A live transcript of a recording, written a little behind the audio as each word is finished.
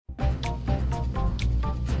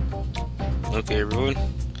Okay, everyone.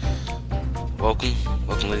 Welcome,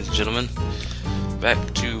 ladies and gentlemen, back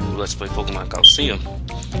to Let's Play Pokemon Colosseum.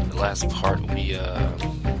 The last part, we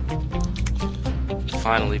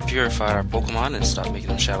finally purified our Pokemon and stopped making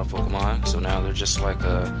them shadow Pokemon. So now they're just like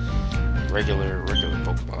a regular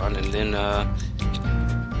Pokemon. And then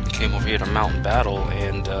came over here to Mountain Battle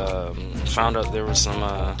and found out there was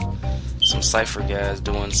some Cypher guys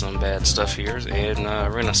doing some bad stuff here, and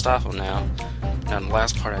we're gonna stop them now. Now, in the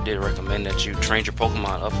last part, I did recommend that you train your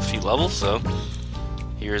Pokemon up a few levels, so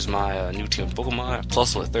here's my new team of Pokemon.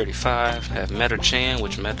 Plusle at 35, have Metachan,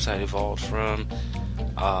 which Metatype evolved from,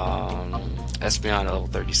 Espeon at level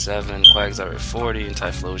 37, Quagsire at 40, and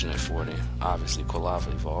Typhlosion at 40. Obviously,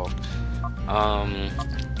 Quilava evolved.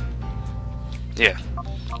 Yeah.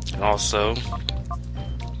 And also,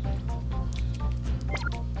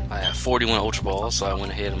 I have 41 Ultra Balls, so I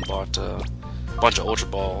went ahead and bought a bunch of Ultra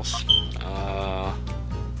Balls.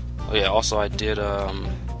 Oh yeah, also I did,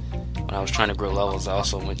 when I was trying to grow levels, I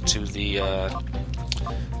also went to the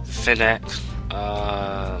Fnac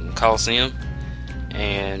Colosseum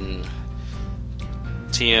and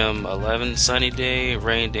pt11, Sunny Day,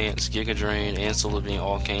 Rain Dance, Giga Drain, and Solar Beam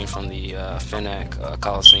all came from the Fnac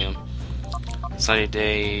Colosseum. Sunny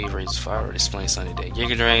Day raises fire, already explained Sunny Day.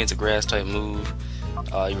 Giga Drain is a grass type move.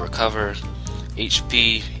 You recover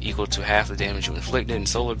HP equal to half the damage you inflicted, and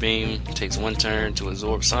Solar Beam takes one turn to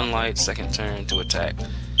absorb sunlight, second turn to attack.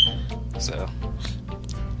 So,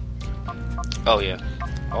 oh yeah.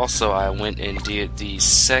 Also, I went and did the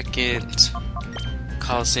second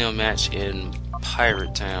Colosseum match in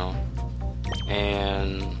Pirate Town,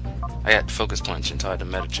 and I got Focus Punch and tied to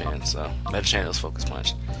Metachan, so Metachan was Focus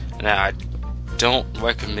Punch. Now, I don't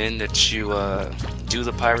recommend that you do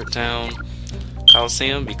the Pirate Town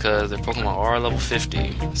Colosseum because their Pokemon are level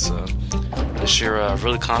 50, so unless you're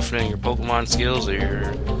really confident in your Pokemon skills or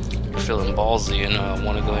you're feeling ballsy and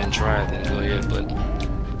want to go ahead and try it, then go ahead. But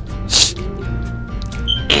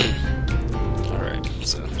alright,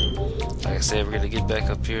 so like I said, we're gonna get back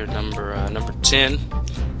up here at number 10.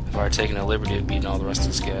 I've already taken the liberty of beating all the rest of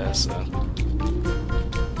these guys, so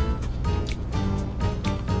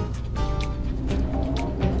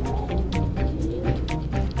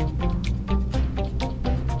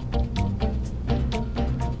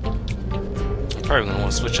probably gonna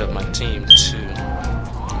want to switch up my team too.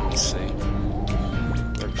 Let me see.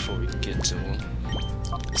 Right before we get to them,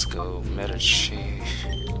 let's go Metachan.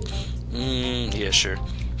 Yeah, sure.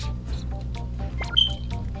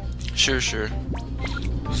 Sure.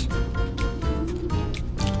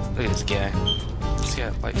 Look at this guy. He's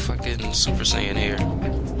got like fucking Super Saiyan hair.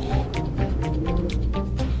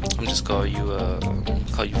 I'm just call you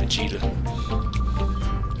Vegeta.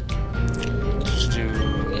 Just do.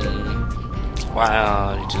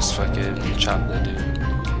 Wow, he just fucking chopped that dude.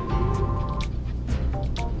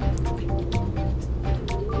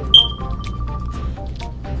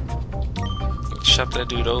 Chopped that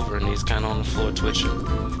dude over and he's kinda on the floor twitching.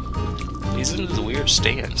 He's in this weird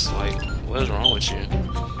stance. Like, what is wrong with you?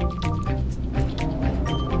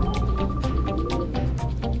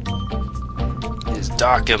 Just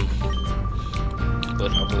dock him.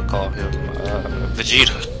 But I'm gonna call him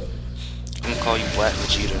Vegeta. I'm gonna call you Black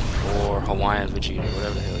Vegeta or Hawaiian Vegeta,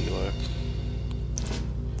 whatever the hell you are.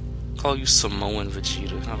 Call you Samoan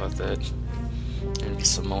Vegeta. How about that? And be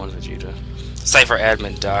Samoan Vegeta. Cypher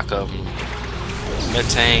Admin Doc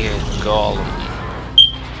Metang and Golem.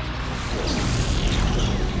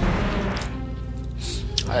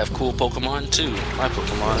 I have cool Pokemon too. My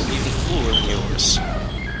Pokemon are even cooler than yours.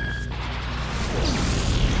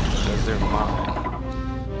 Because they're mine.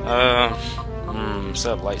 What's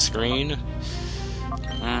up, light screen?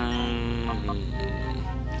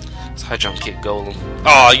 Let's high jump kick Golem.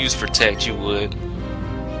 Oh, I'll use Protect, you would.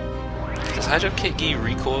 Does high jump kick give you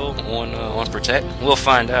recoil on Protect? We'll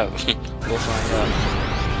find out. We'll find out.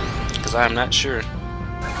 Because I'm not sure.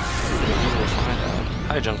 We'll find out.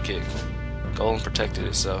 High jump kick. Golem protected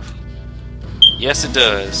itself. Yes, it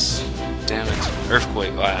does. Damn it.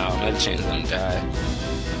 Earthquake. Wow, Metachan's gonna die.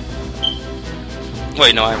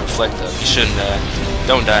 Wait, no, I have Reflect Up. You shouldn't die.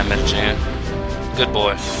 Don't die, Metachan. Good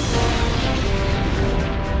boy.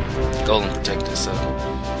 Golem protected itself.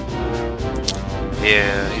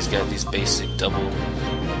 Yeah, he's got these basic double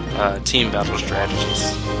team battle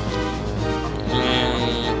strategies.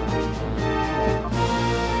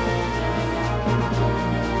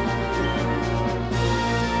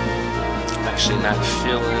 Actually not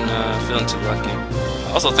feeling too lucky.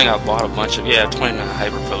 I also think I bought a bunch of 29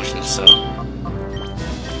 Hyper Potions, so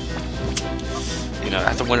you know,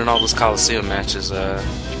 after winning all those Colosseum matches,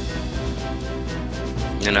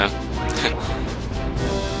 you know,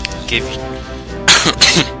 give you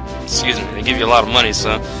excuse me, they give you a lot of money,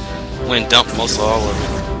 so I went and dumped most of all of it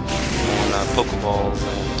on Pokeballs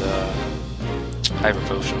and Hyper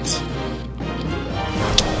Potions.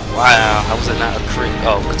 Wow, how was it not a crit?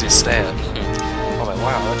 Oh, because it stabbed. I was like,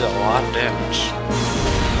 wow, that did a lot of damage.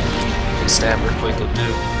 Stab Earthquake will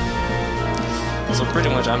do. So pretty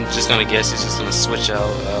much I'm just gonna guess he's just gonna switch out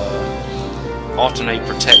alternate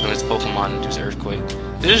Protect on his Pokemon and use Earthquake.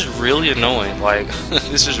 This is really annoying, like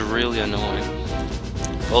this is really annoying.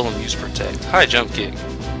 Golem use Protect. High jump kick.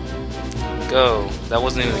 Go. That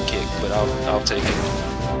wasn't even a kick, but I'll take it.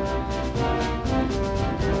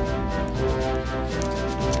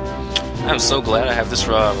 I'm so glad I have this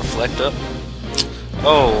reflect up.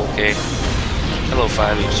 Oh, okay. Hello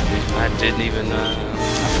 5 HP. I didn't even I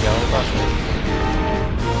forgot all about that.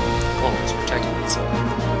 Golem is protecting itself.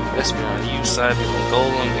 Espeon use side on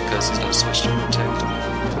Golem because he's gonna switch to Protect.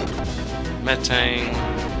 Metang.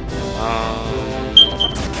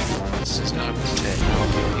 This is gonna Protect.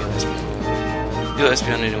 Okay, heal Espeon. Heal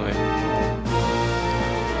Espeon anyway.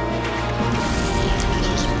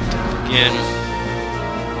 Again.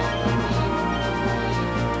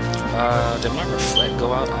 Did my Reflect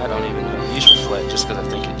go out? I don't even know. Use Reflect just because I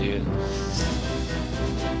think it did.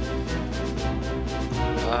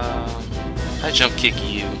 High jump kick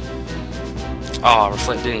you. Oh,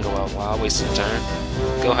 Reflect didn't go out. Wow, I wasted a turn.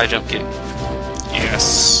 Go high jump kick.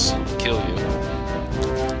 Yes. Kill you.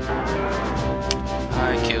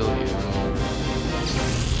 I kill you.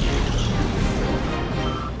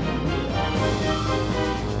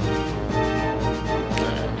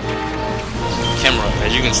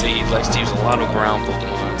 As you can see, he likes to use a lot of ground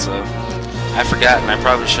Pokemon, so I forgot, and I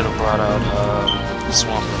probably should have brought out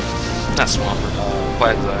Swampert. Not Swampert,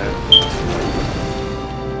 Quagsire.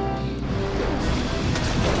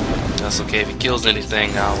 That's okay, if he kills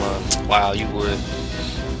anything, I'll, wow, you would.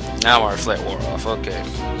 Now our Reflect wore off, okay.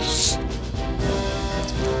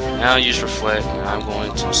 Now use Reflect, and I'm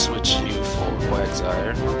going to switch you for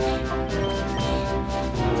Quagsire.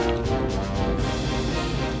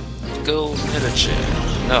 Go Metachan.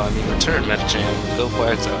 No, I mean return Metachan. Go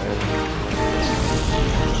Quagsire.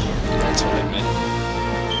 That's what I meant.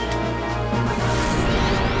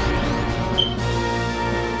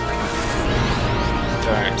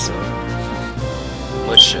 Alright, so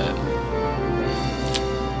Mud Shot.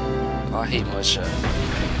 Oh, I hate Mud Shot.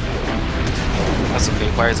 That's okay,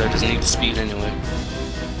 Quagsire doesn't need the speed anyway.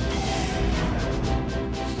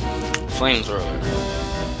 Flamethrower.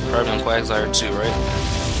 Probably on Quagsire too, right?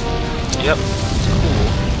 Yep. Cool.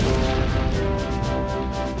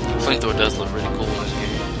 Flamethrower does look really cool in this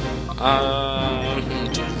game.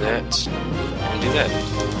 Do that. And do that.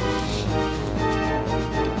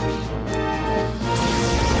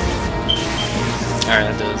 Alright,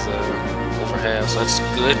 that does over half, so that's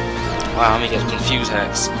good. Wow, I'm gonna get confused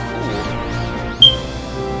hacks. Cool.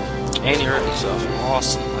 And he hurt himself.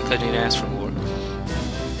 Awesome. I couldn't even ask for more.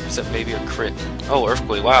 Except maybe a crit. Oh,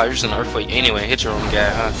 Earthquake. Wow, you're just an Earthquake anyway. Hit your own guy,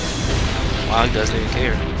 huh? Wow, he doesn't even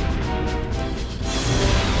care.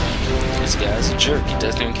 This guy's a jerk. He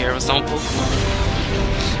doesn't even care of his own Pokemon.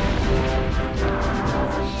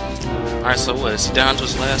 Alright, so what? Is he down to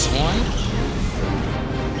his last one?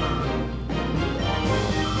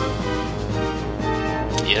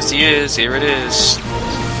 Yes, he is. Here it is.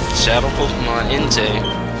 Shadow Pokemon Entei.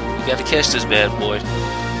 You gotta catch this bad boy.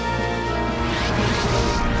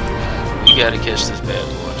 You gotta catch this bad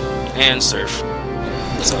boy. And Surf.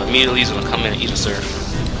 So immediately he's gonna come in and eat a Surf.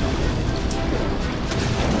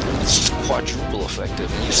 It's quadruple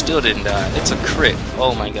effective, and you still didn't die. It's a crit.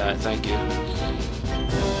 Oh my god, thank you.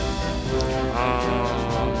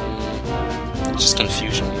 Just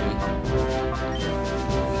confusion here.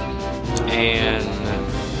 And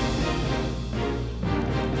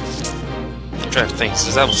I'm trying to think,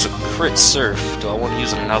 since that was a crit Surf, do I want to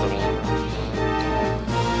use another one?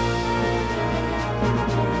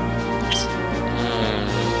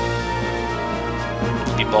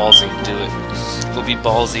 Be ballsy and do it. We'll be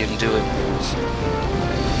ballsy and do it.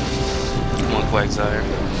 Come on, Quagsire.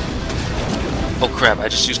 Oh crap, I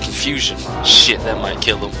just used Confusion. Shit, that might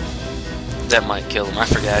kill him. That might kill him. I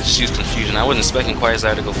forgot, I just used Confusion. I wasn't expecting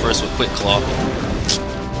Quagsire to go first with Quick Claw.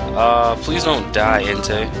 Please don't die,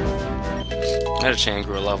 Entei. Metachan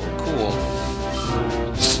grew a level. Cool.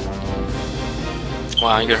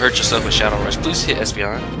 Wow, you're gonna hurt yourself with Shadow Rush. Please hit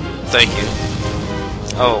Espeon. Thank you.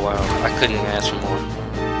 Oh wow, I couldn't even ask for more.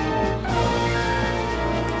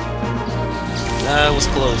 That was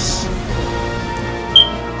close.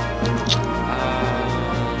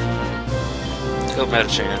 Go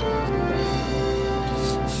Metachan.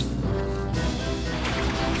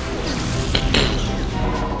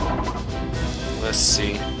 let's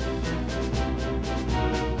see.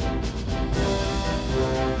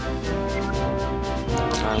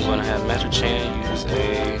 I'm gonna have Metachan use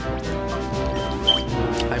a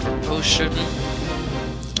Hyper Potion,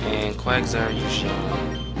 and Quagsire use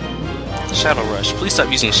Shadow Rush. Please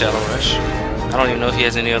stop using Shadow Rush. I don't even know if he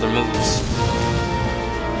has any other moves.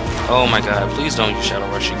 Oh my god, please don't use Shadow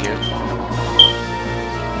Rush again.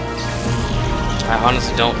 I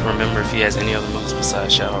honestly don't remember if he has any other moves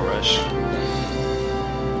besides Shadow Rush.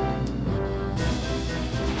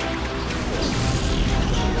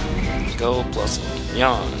 Go plus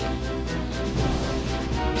Yawn.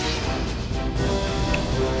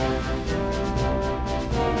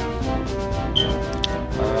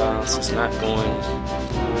 This is not going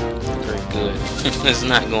very good. It's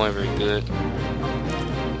not going very good.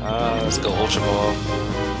 Let's go Ultra Ball.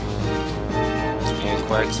 And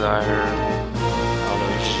Quagsire. I don't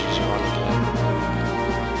know if she's on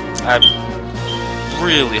again. I'm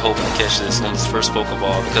really hoping to catch this on his first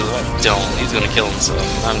Pokeball, because if I don't, he's going to kill himself.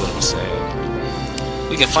 I'm going to be sad.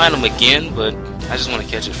 We can find him again, but I just want to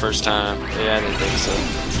catch it first time. Yeah, I didn't think so.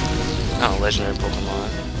 Not a legendary Pokemon.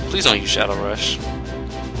 Please don't use Shadow Rush.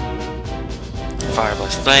 Fire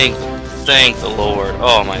Blast. Thank the Lord.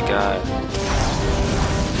 Oh my god.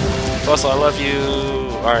 Plus, I love you.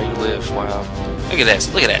 Alright, you live. Wow. Look at that.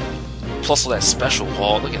 Look at that. Plus that special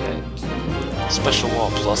wall. Look at that. Special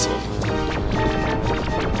wall plus.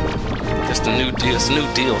 That's the new deal. It's a new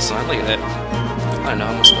deal, son. Look at that. I don't know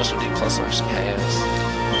how much special D plus actually has.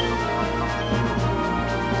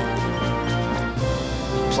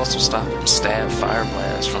 Plus will stop and stab Fire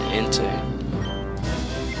Blast from Entei.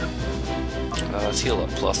 Let's heal up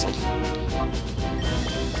plus him.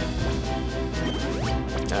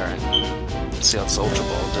 Alright. Let's see how this Ultra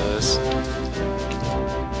Ball does.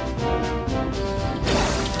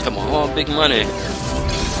 Come on, big money.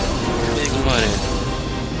 Big money.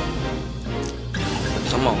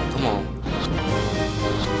 Come on, come on.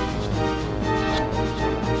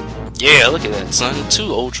 Yeah, look at that, son.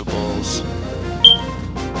 2 Ultra Balls.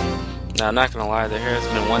 Now, I'm not gonna lie, there has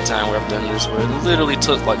been one time where I've done this where it literally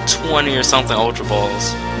took like 20 or something Ultra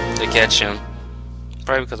Balls to catch him.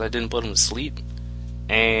 Probably because I didn't put him to sleep.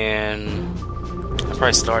 And I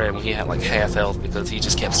probably started when he had like half health because he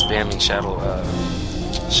just kept spamming Shadow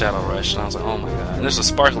Rush. And I was like, oh my god. And there's a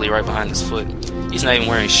Sparkly right behind his foot. He's not even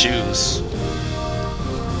wearing shoes.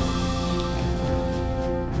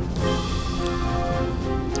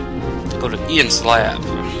 Go to Ian's lab.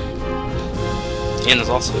 Ian is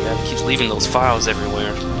also the guy that keeps leaving those files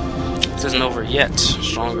everywhere. This isn't over yet.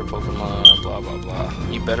 Stronger Pokemon, blah blah blah.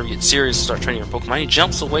 You better get serious and start training your Pokemon. He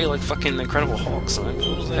jumps away like fucking Incredible Hulk, son.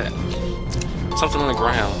 What was that? Something on the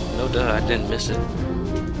ground. No duh, I didn't miss it.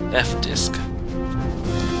 F-Disc.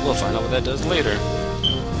 We'll find out what that does later.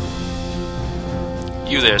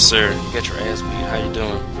 You there, sir. You got your ass beat. How you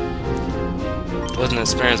doing? Wasn't an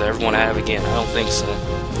experience I ever want to have again. I don't think so.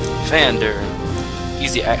 Vander.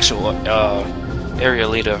 He's the actual area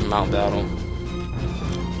leader of Mount Battle.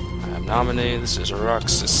 I'm nominated. This is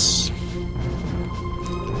Roxas.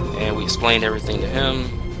 And we explained everything to him.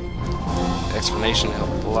 Explanation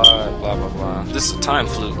helped a lot, blah blah blah. This is a time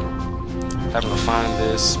flute. Having to find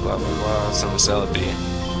this, blah blah blah. Some Celebi.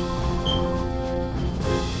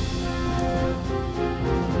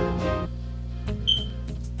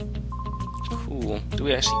 Cool. Do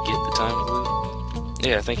we actually get the time flute?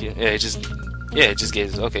 Yeah, thank you. Yeah, it just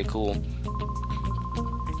gave us. Okay, cool.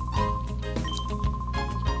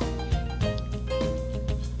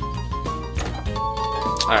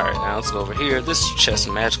 Alright, now let's go over here. This chest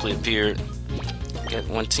magically appeared. Get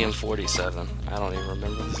 1 TM47. I don't even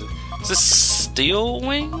remember. Is this Steel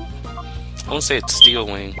Wing? I won't say it's Steel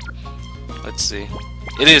Wing. Let's see.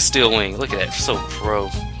 It is Steel Wing. Look at that. So pro.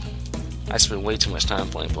 I spend way too much time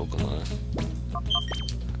playing Pokemon.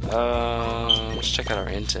 Let's check out our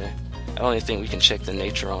Entei. I don't even think we can check the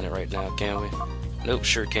nature on it right now, can we? Nope,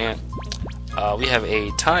 sure can't. We have a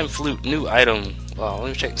Time Flute new item. Wow, let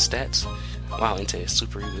me check the stats. Wow, Entei is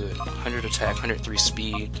super good. 100 attack, 103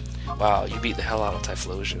 speed. Wow, you beat the hell out of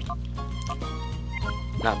Typhlosion.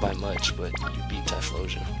 Not by much, but you beat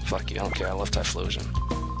Typhlosion. Fuck you, I don't care, I love Typhlosion.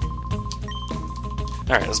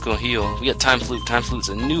 Alright, let's go heal. We got Time Flute. Time Flute's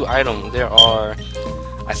a new item. There are,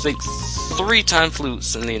 I think, 3 Time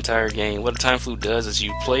Flutes in the entire game. What a Time Flute does is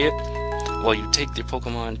you play it, well, you take your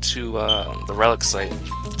Pokemon to the relic site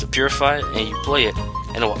to purify it, and you play it,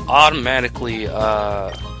 and it will automatically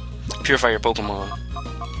purify your Pokemon.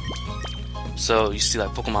 So you see like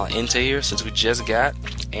Pokemon Entei here, since we just got,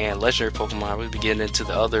 and legendary Pokemon. We'll be getting into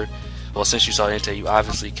the other. Well, since you saw Entei, you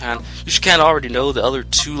obviously you should kind of already know the other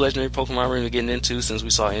 2 legendary Pokemon we're gonna be getting into since we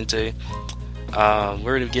saw Entei.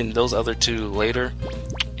 We're gonna be getting those other two later,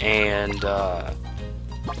 and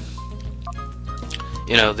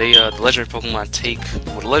you know, they the legendary Pokemon take,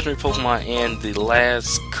 well, the legendary Pokemon and the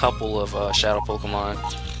last couple of shadow Pokemon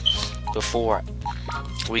before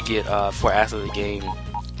we get before after the game,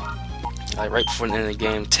 like right before the end of the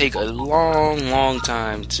game, take a long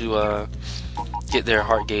time to get their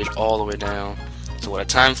heart gauge all the way down. So what a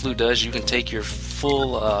time flute does, you can take your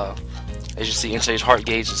full, as you see, Entei's heart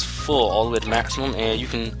gauge is full all the way to maximum, and you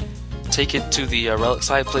can take it to the relic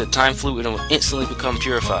site, play the time flute, and it will instantly become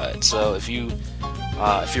purified. So if you're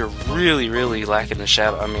really lacking a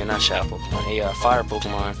shadow, I mean not shadow Pokemon, a fire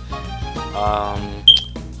Pokemon,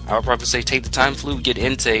 I would probably say take the time flute, get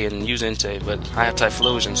Entei, and use Entei. But I have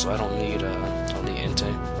Typhlosion, so I don't need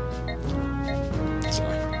Entei. So,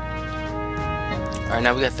 all right,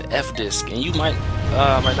 now we got the F disc, and you might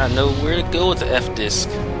not know where to go with the F disc.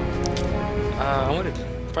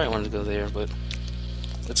 Probably wanted to go there, but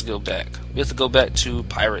let's go back. We have to go back to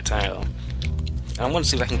Pirate Town. And I want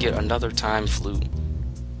to see if I can get another time flute.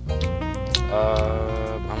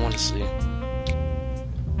 I want to see.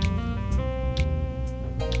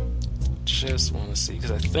 Just want to see,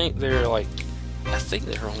 because I think there are only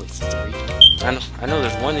 3. I know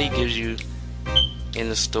there's one that he gives you in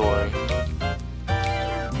the story.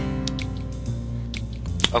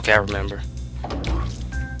 Okay, I remember.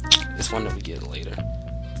 It's one that we get later,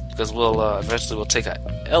 because we'll eventually take an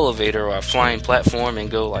elevator or a flying platform and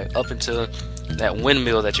go like up into that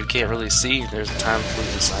windmill that you can't really see. There's a time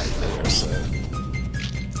flute inside there, so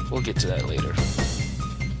we'll get to that later.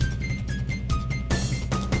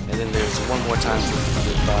 And then there's one more time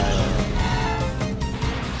flute by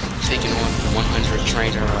taking on the 100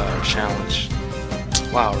 trainer challenge.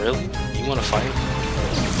 Wow, really? You want to fight?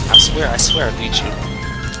 I swear I beat you.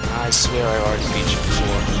 I swear I already beat you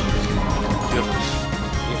before. You have a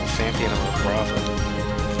Fampi and a Bravo.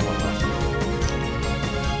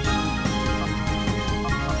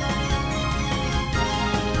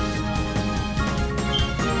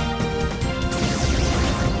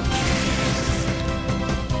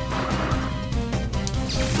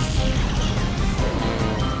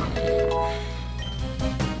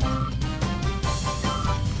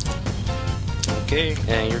 Okay,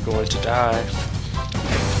 and you're going to die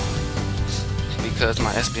because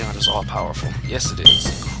my Espeon is all powerful. Yes, it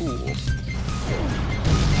is. Cool.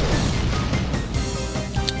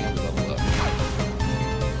 And we level up.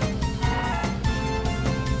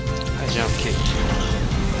 High jump kick.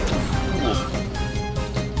 Cool.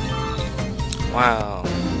 Wow.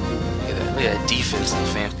 Look at that defense in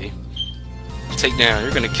Fampi. Take down.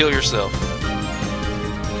 You're gonna kill yourself.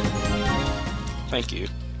 Thank you.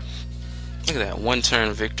 Look at that,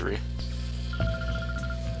 1-turn victory.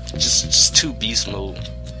 Just 2 beast mode.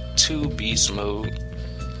 2 beast mode.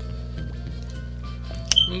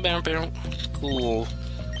 Cool.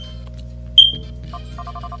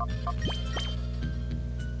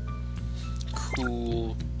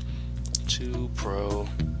 Cool. 2 pro.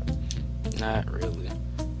 Not really.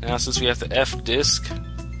 Now since we have the F disc.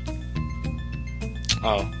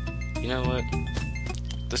 Oh, you know what?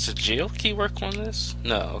 Does the jail key work on this?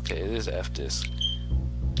 No, okay, it is F disc.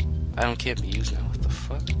 Can't be used now. What the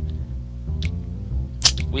fuck?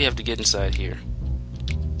 We have to get inside here.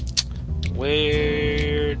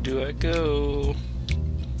 Where do I go?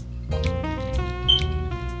 You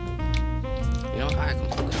know, I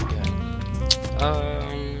completely forgot.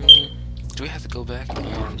 Do we have to go back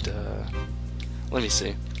and let me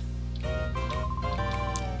see.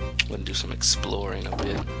 I'm gonna do some exploring a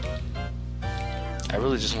bit. I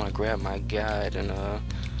really just want to grab my guide and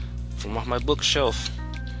from off my bookshelf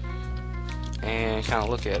and kind of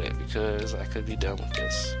look at it, because I could be done with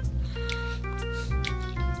this.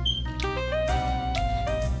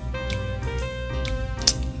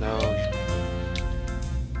 No.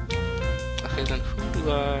 Okay, then who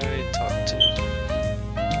do I talk to?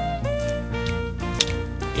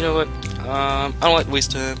 You know what? I don't like to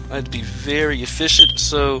waste time. I have to be very efficient,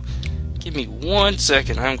 so give me 1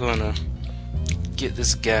 second. I'm gonna get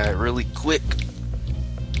this guy really quick.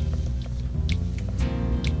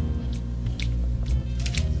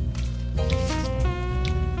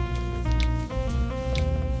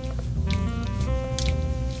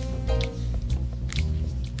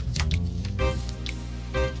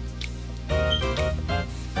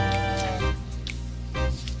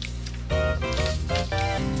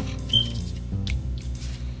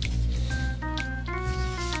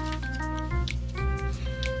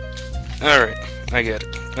 Alright, I got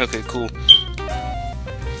it. Okay, cool.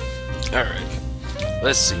 Alright.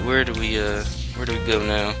 Let's see, where do we go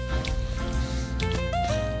now?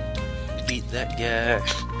 Beat that guy.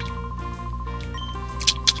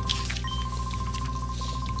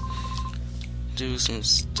 do some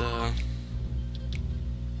stuff.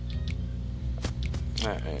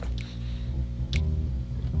 Alright.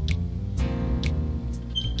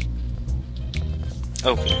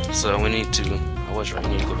 Okay, so we need to, I was right, I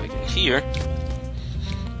need to go back in here.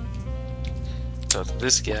 Talk to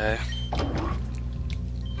this guy.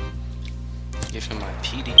 Give him my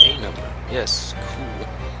PDA number. Yes, cool.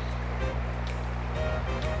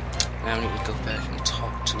 Now I need to go back and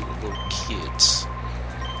talk to the little kids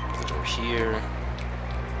that are here.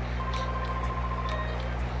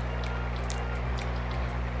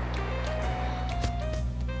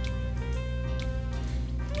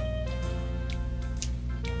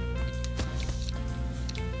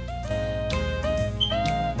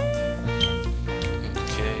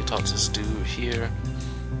 Okay, talk to this dude here.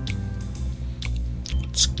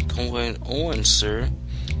 What's going on, sir?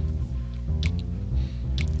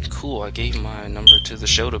 Cool, I gave my number to the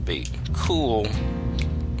show debate. Cool.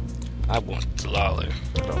 I want the dollar.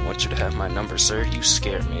 I don't want you to have my number, sir. You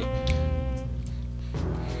scared me.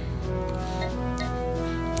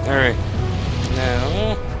 Alright.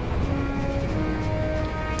 Now,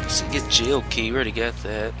 let's get jail key. We already got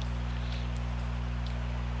that.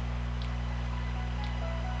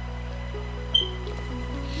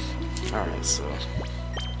 Alright, so.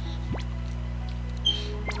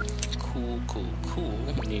 Cool.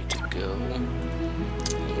 We need to go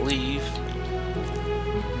and leave.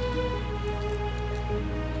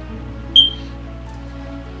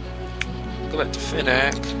 Go back to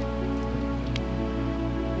FedEx.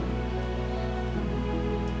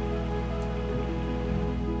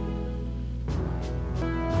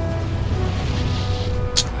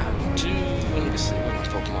 Let me see what my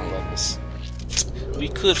Pokemon levels. We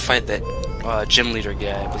could fight that gym leader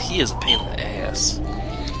guy, but he is a pain in the ass.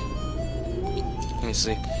 Let me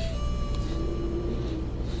see.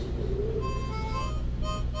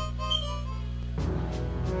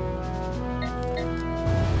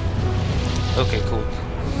 Okay, cool.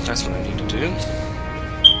 That's what I need to do.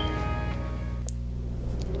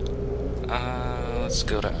 Let's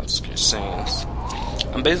go to Outskirts Sands.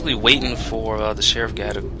 I'm basically waiting for the sheriff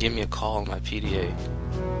guy to give me a call on my PDA.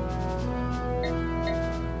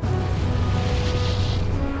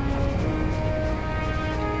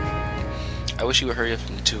 I wish you would hurry up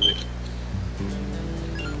into it.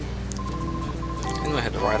 I knew I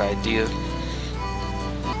had the right idea.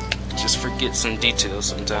 Just forget some details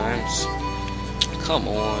sometimes. Come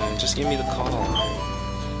on, just give me the call.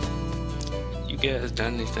 You guys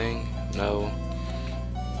done anything? No.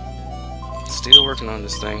 Still working on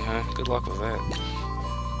this thing, huh? Good luck with that.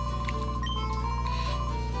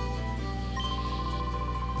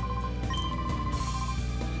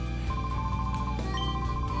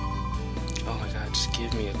 Oh my god, just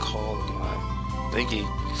give me a call on my thingy.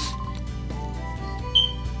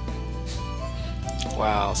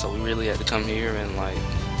 Wow, so we really had to come here and like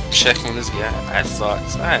check on this guy.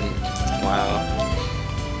 Wow.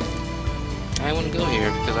 I didn't want to go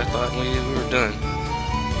here because I thought we were done.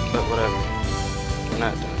 But whatever. We're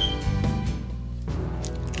not done.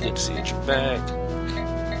 Good to see that you're back.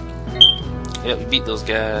 Yep, we beat those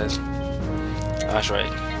guys. That's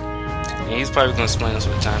right. And he's probably going to explain us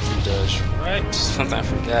what time free does. Right? Something I've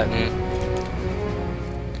forgotten.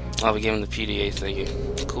 Oh, we gave him the PDA thingy.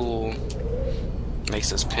 Cool.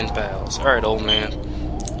 Makes us pen pals. Alright, old man.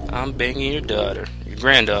 I'm banging your daughter. Your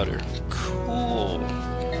granddaughter. Cool.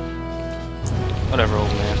 Whatever, old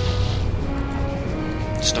man.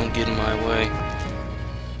 Just don't get in my way.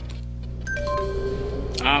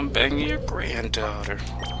 I'm banging your granddaughter.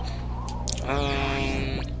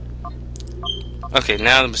 Okay,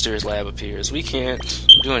 now the mysterious lab appears. We can't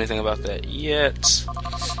do anything about that yet.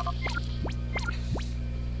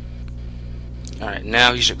 Alright,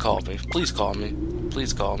 now he should call me. Please call me.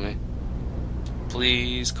 Please call me.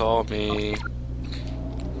 Please call me.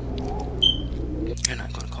 You're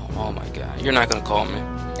not gonna call me. Oh my god. You're not gonna call me.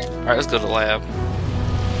 Alright, let's go to the lab.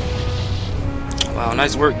 Wow,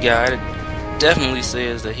 nice work, guy. It definitely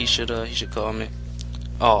says that he should call me.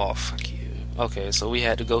 Oh, fuck you. Okay, so we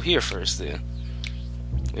had to go here first then.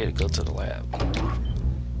 We had to go to the lab.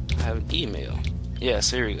 I have an email. Yes,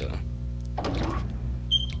 here we go.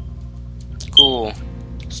 Cool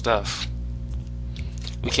stuff.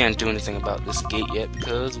 We can't do anything about this gate yet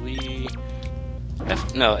because we...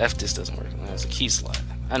 F disc doesn't work. That's a key slot.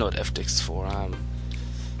 I know what F disc is for. I'm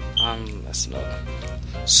messing up.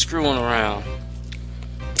 Screwing around.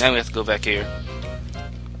 Now we have to go back here.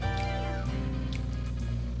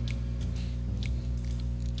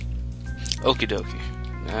 Okie dokie.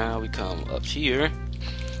 Now we come up here.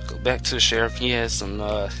 Go back to the sheriff. He has some.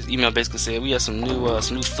 His email basically said we have some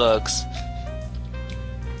new thugs.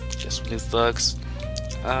 Just new thugs.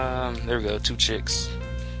 There we go, 2 chicks.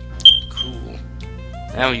 Cool.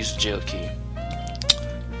 Now we use the jail key.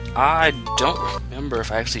 I don't remember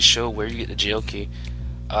if I actually show where you get the jail key.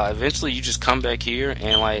 Eventually you just come back here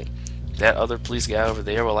and like that other police guy over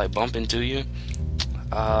there will like bump into you.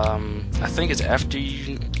 I think it's after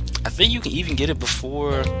you. I think you can even get it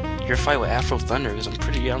before your fight with Afro Thunder, because I'm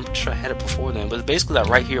pretty sure I had it before then. But it's basically like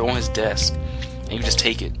right here on his desk, and you just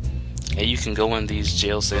take it, and you can go in these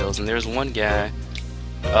jail cells. And there's one guy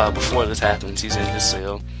before this happens. He's in his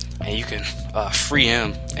cell, and you can free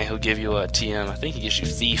him, and he'll give you a TM. I think he gives you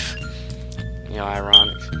Thief. You know,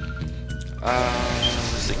 ironic.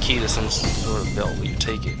 It's the key to some sort of belt where you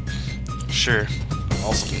take it. Sure,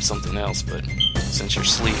 also means something else, but since you're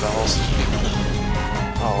asleep, I'll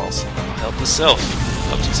also help myself.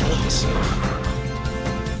 I'll just help myself.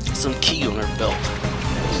 Some key on her belt.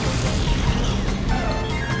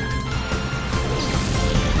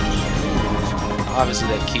 Obviously,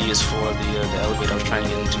 that key is for the elevator I was trying to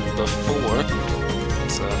get into before.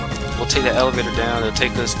 So we'll take the elevator down. It'll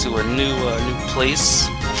take us to a new place.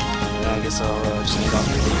 And I guess I'll just end off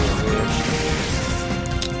the video there.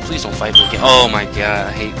 Please don't fight me again. Oh my god,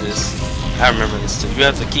 I hate this. I remember this too. You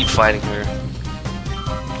have to keep fighting her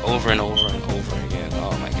over and over and over again.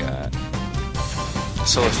 Oh my god.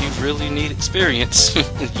 So if you really need experience,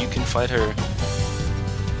 you can fight her.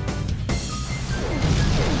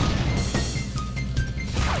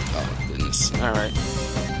 Oh my goodness. Alright.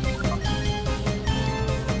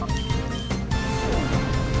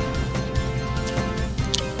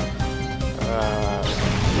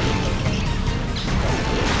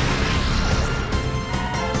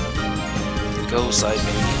 Go side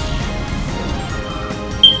baby.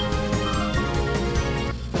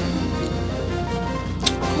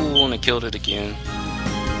 Cool, and I killed it again.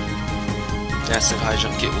 That's if high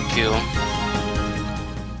jump kit will kill.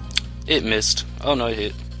 It missed. Oh no, it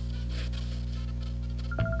hit.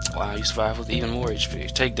 Wow, you survived with even more HP.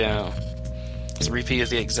 Takedown. It's a repeat of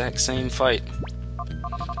the exact same fight.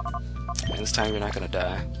 And this time you're not gonna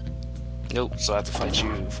die. Nope, so I have to fight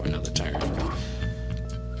you for another turn.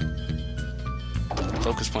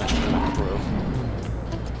 Focus punch, bro.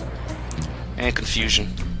 And confusion.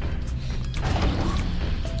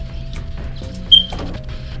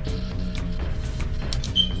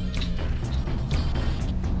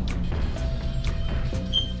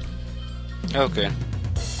 Okay.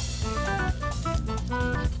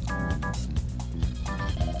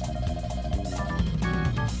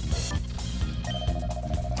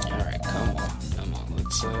 Alright, come on.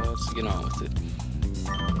 Let's get on with it.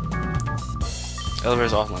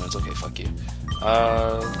 Elevator's off limits. Okay, fuck you.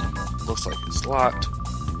 Looks like it's locked.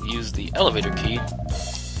 Use the elevator key.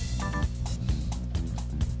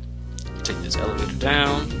 Take this elevator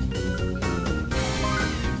down.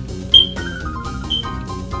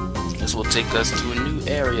 This will take us to a new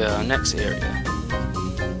area, our next area.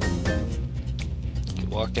 We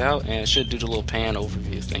walk out, and it should do the little pan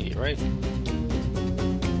overview thingy, right?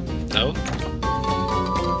 No?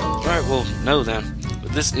 Alright, well, no then.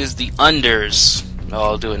 But this is the unders. Oh,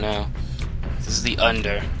 I'll do it now. This is the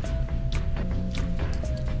under.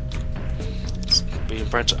 It's being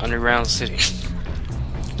branch of underground city.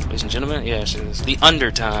 Ladies and gentlemen, yeah, it is the under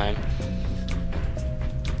time.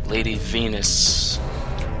 Lady Venus.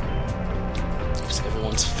 It's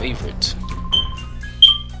everyone's favorite.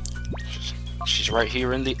 She's right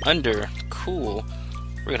here in the under. Cool.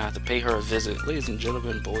 We're gonna have to pay her a visit. Ladies and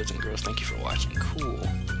gentlemen, boys and girls, thank you for watching. Cool.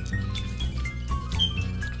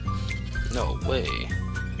 No way.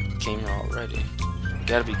 Came here already.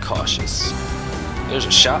 Gotta be cautious. There's a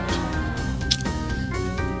shop.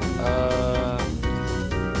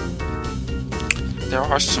 There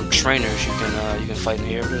are some trainers you can fight in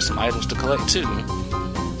here. There's some items to collect too.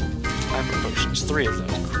 Hyper potions, 3 of them.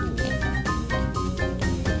 Cool.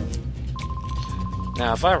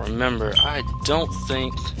 Now, if I remember, I don't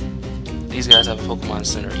think these guys have a Pokemon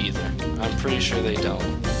Center either. I'm pretty sure they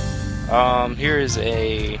don't. Here is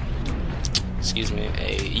a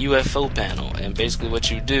UFO panel, and basically what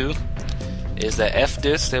you do is that F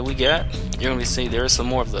disc that we got, you're gonna see there are some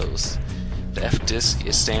more of those. The F disc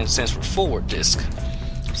stands for forward disc.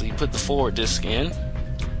 So you put the forward disc in,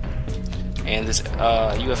 and this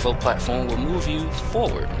UFO platform will move you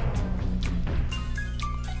forward.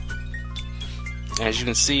 And as you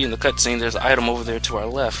can see in the cutscene, there's an item over there to our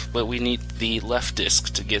left, but we need the left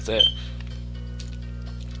disc to get that.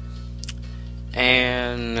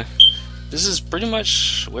 And this is pretty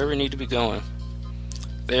much where we need to be going.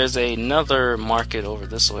 There's another market over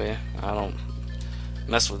this way. I don't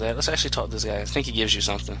mess with that. Let's actually talk to this guy. I think he gives you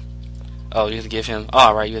something. Oh, you have to give him.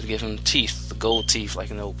 Oh, right, you have to give him teeth, the gold teeth,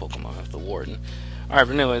 like in the old Pokemon, the Warden. All right,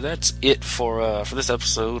 but anyway, that's it for this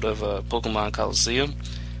episode of Pokemon Colosseum.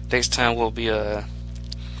 Next time we'll be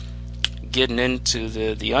getting into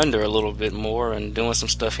the under a little bit more and doing some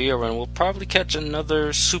stuff here, and we'll probably catch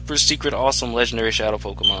another super secret, awesome, legendary shadow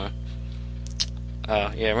Pokemon.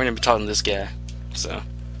 Yeah, we're gonna be talking to this guy. So,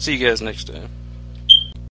 see you guys next time.